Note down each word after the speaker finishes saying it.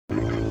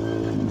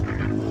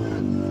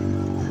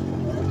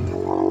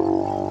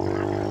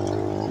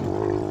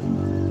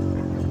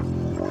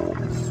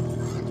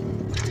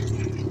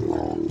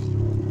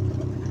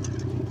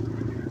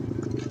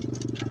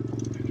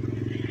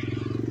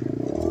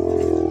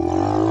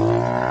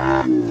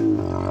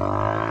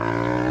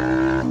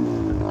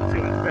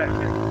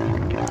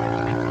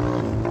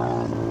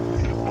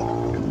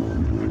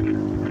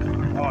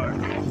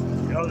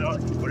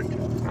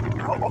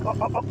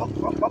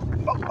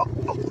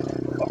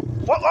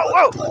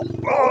whoa, whoa!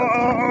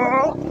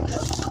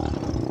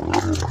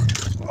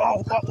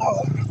 Oh, whoa,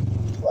 whoa,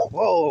 whoa!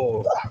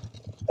 Whoa!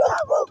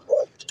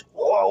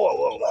 Whoa, whoa,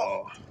 whoa,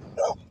 whoa!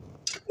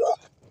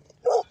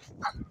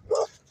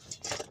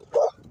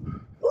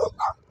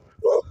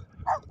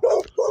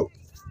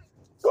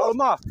 Call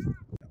him off!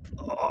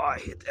 Oh, I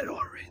hit that hole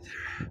right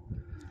there.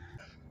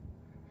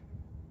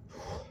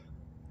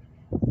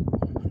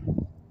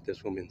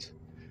 This woman's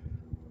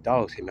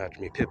dogs came after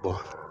me, Pitbull.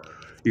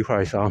 You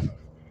probably saw him.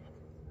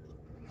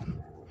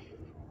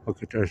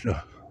 Look at there's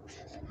a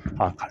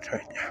hot cuts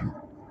right there.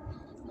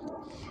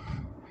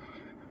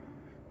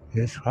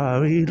 It's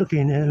probably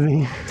looking at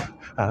me.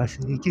 I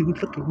see you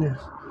looking at.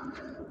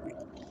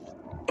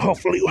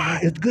 Hopefully,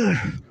 it's good.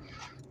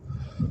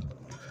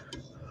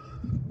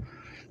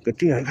 Good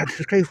thing I got this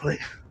straight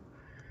plate.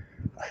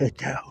 I hit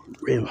that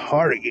rim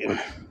hard again.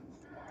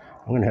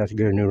 I'm gonna have to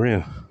get a new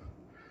rim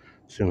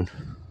soon.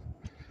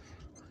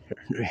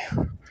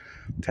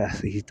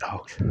 Pass these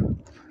dogs.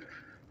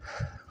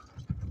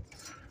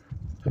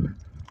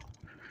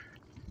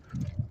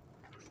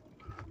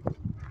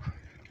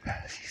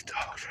 Pass these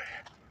dogs right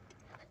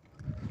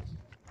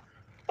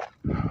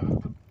here.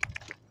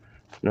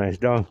 Nice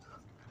dog.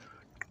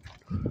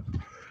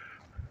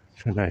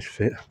 It's a nice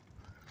fit.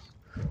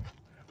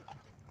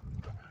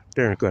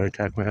 They're not gonna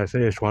attack me. I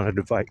just wanted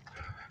to fight.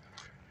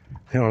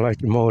 They don't like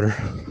the motor.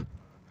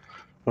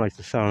 I like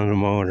the sound of the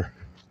motor.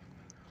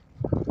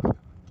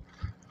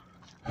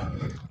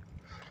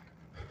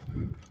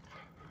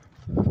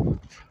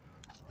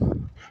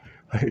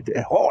 I hit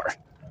that hard.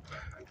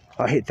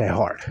 I hit that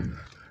hard.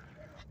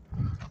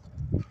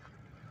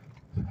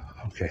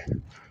 Okay.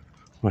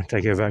 Once I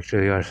get back to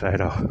the other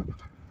side,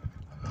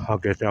 I'll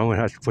get there. I'm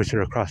gonna have to push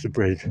it across the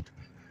bridge. Cause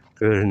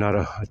there's not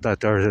a, I thought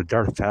there was a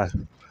dirt path.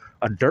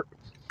 I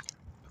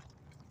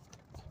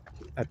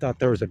thought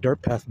there was a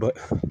dirt path, but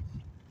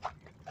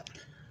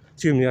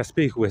excuse me, I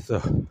speak with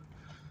the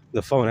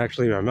phone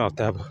actually in my mouth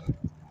tab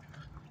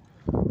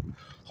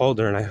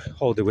holder, and I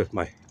hold it with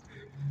my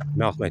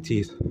mouth, my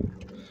teeth,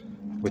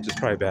 which is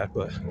probably bad,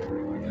 but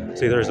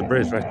see, there's a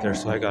bridge right there,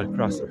 so I gotta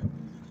cross it.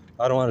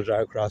 I don't want to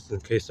drive across in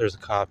case there's a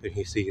cop and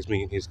he sees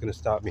me and he's gonna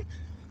stop me.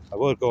 I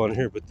would go in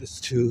here, but this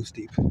is too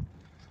steep.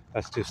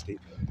 That's too steep.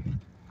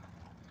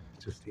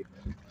 Too steep.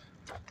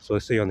 So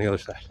let's see on the other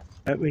side.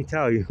 Let me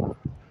tell you,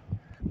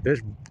 this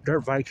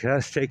dirt bike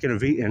has taken a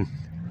beating.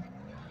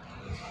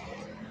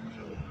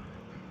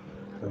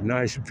 A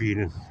nice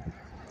beating.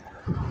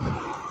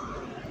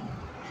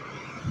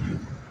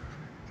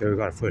 Okay, we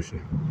gotta push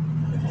it.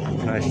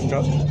 Nice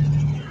stuff.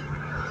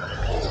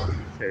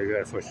 Okay, we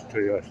gotta push it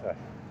to the other side.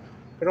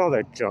 Look at all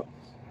that junk.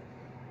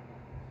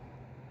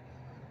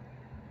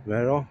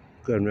 Metal,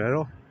 good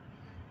metal.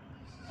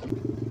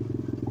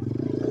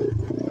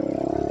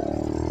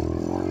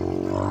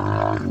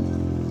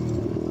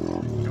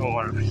 Don't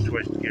want to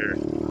switch gears.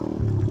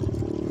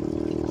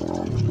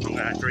 I'm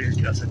gonna have to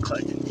readjust the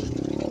clutch.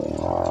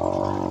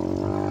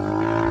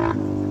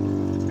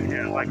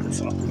 Yeah, I like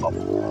this one.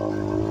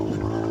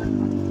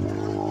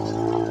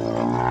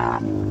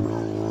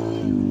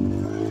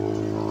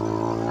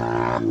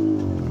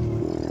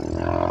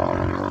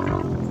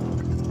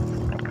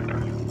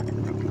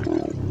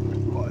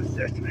 What is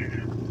this,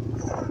 man?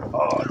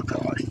 Oh, look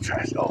how much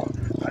trash. Oh,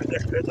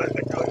 this is like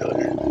a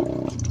toilet.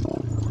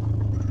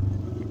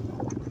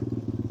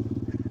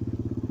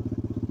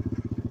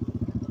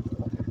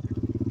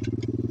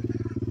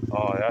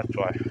 Oh, that's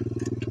why.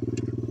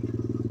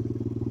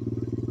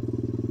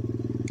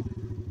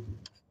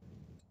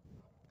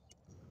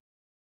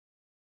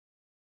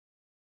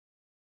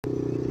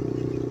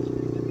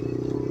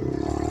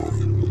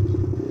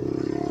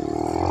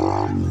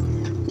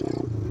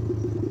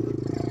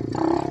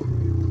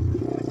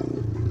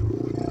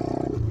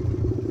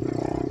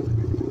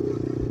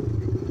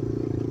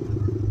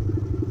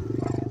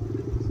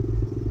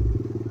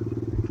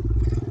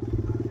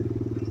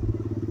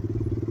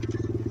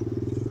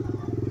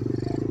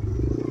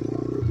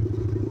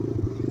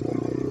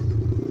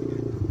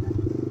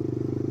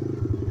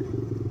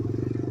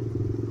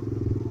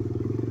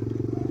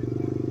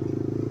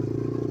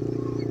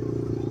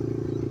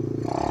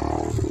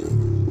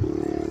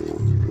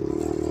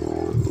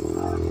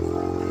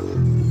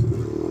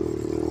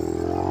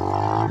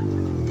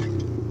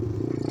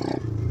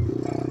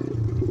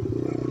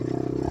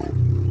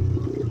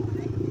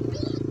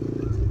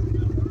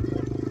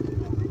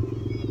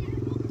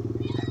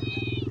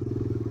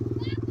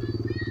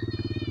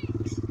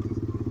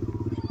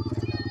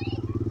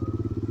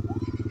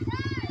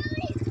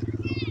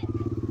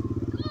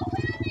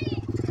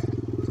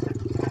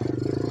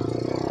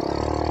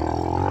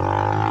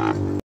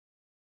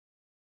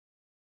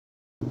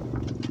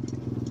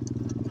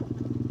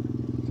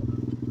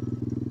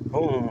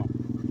 Oh,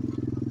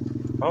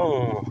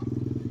 oh,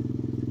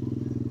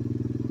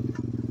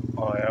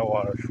 oh, that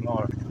water's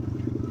flowing.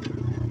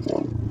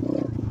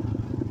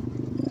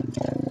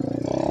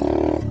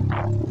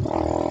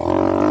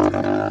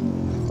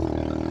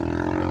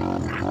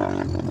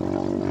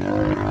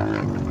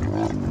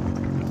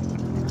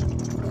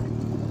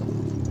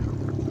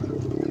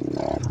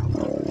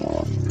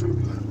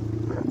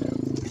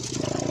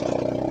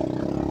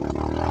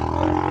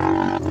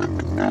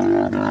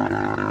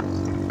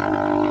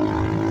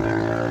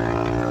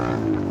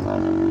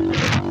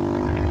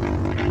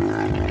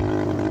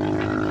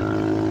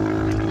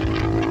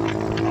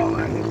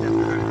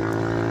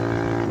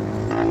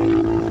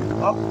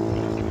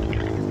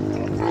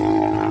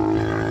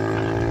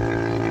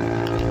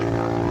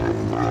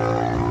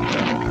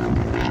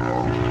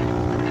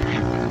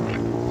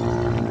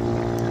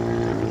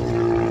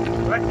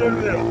 Right through the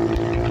middle.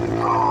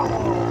 Oh.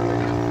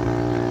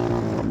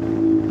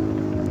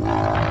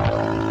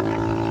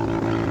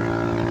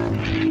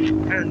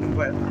 And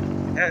wet.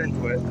 And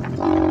wet.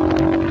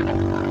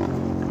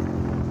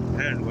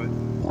 And wet.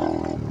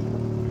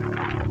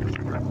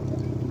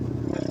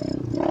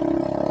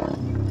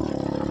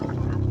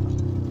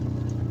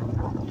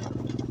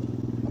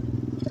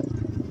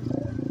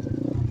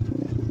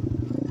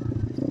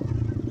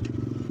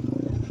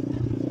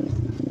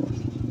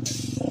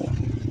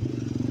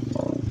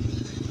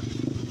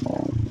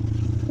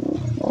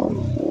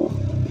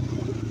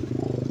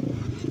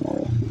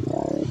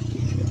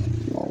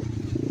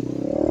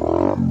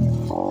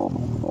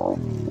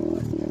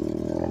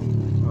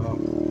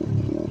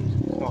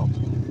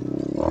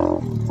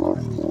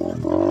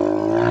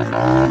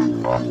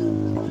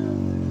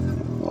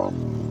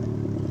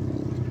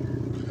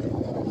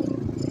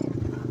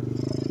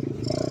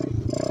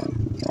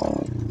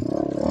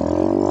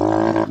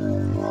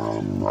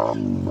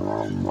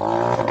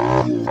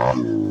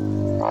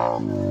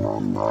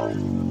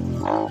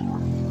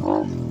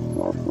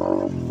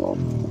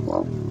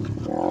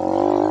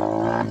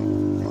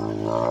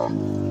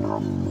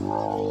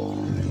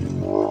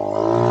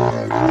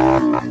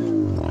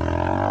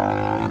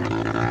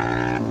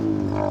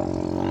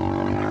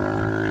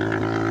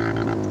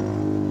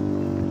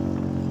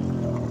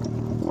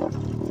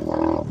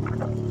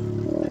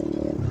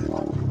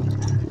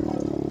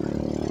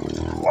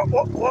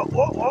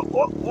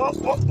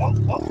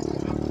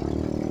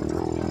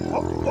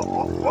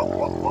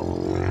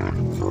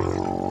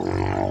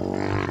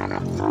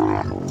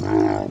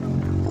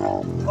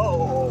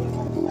 Oh,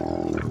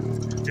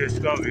 there's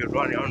gonna be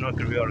running. I'm not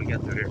gonna be able to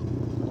get through here.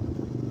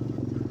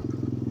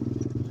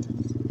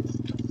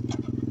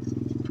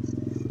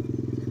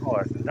 Oh,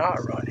 it's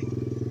not running.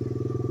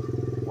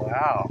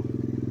 Wow,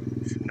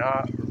 it's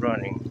not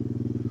running.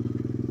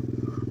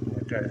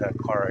 There's that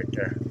car right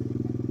there.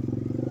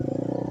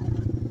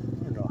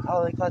 I don't know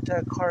how they got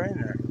that car in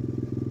there.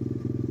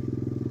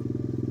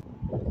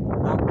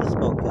 Knock the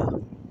smoke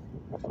out.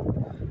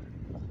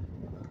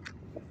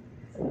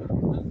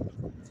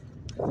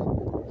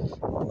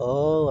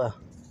 Oh,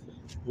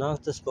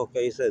 knock the smoke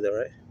out. You said that,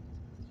 right?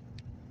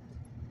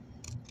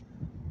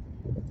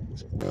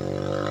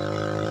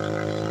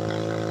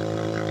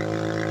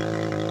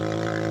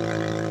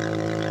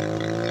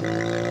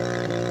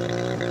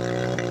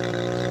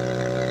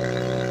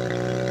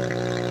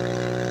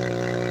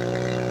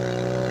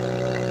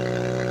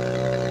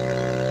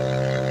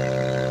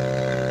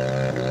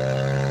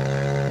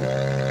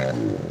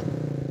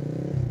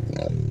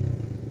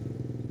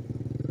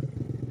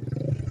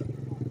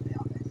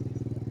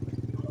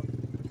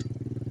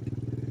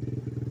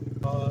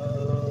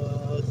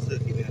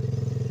 Silky man.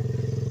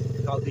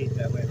 I'll leave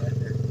that way right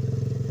there.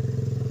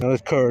 That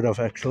was covered up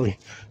actually.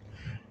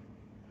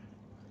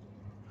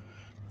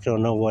 So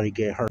nobody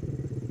get hurt.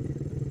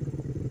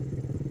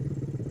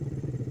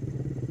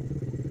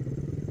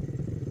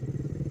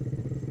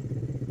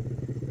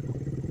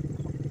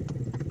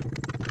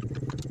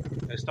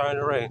 It's starting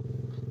to rain.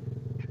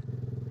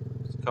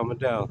 It's coming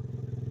down.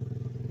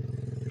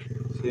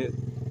 See it?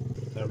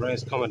 The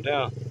rain's coming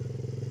down.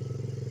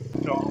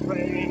 Don't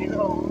rain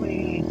on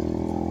me.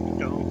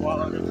 Don't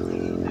wanna see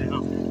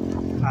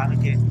them. I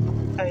get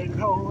paid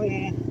on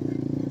me.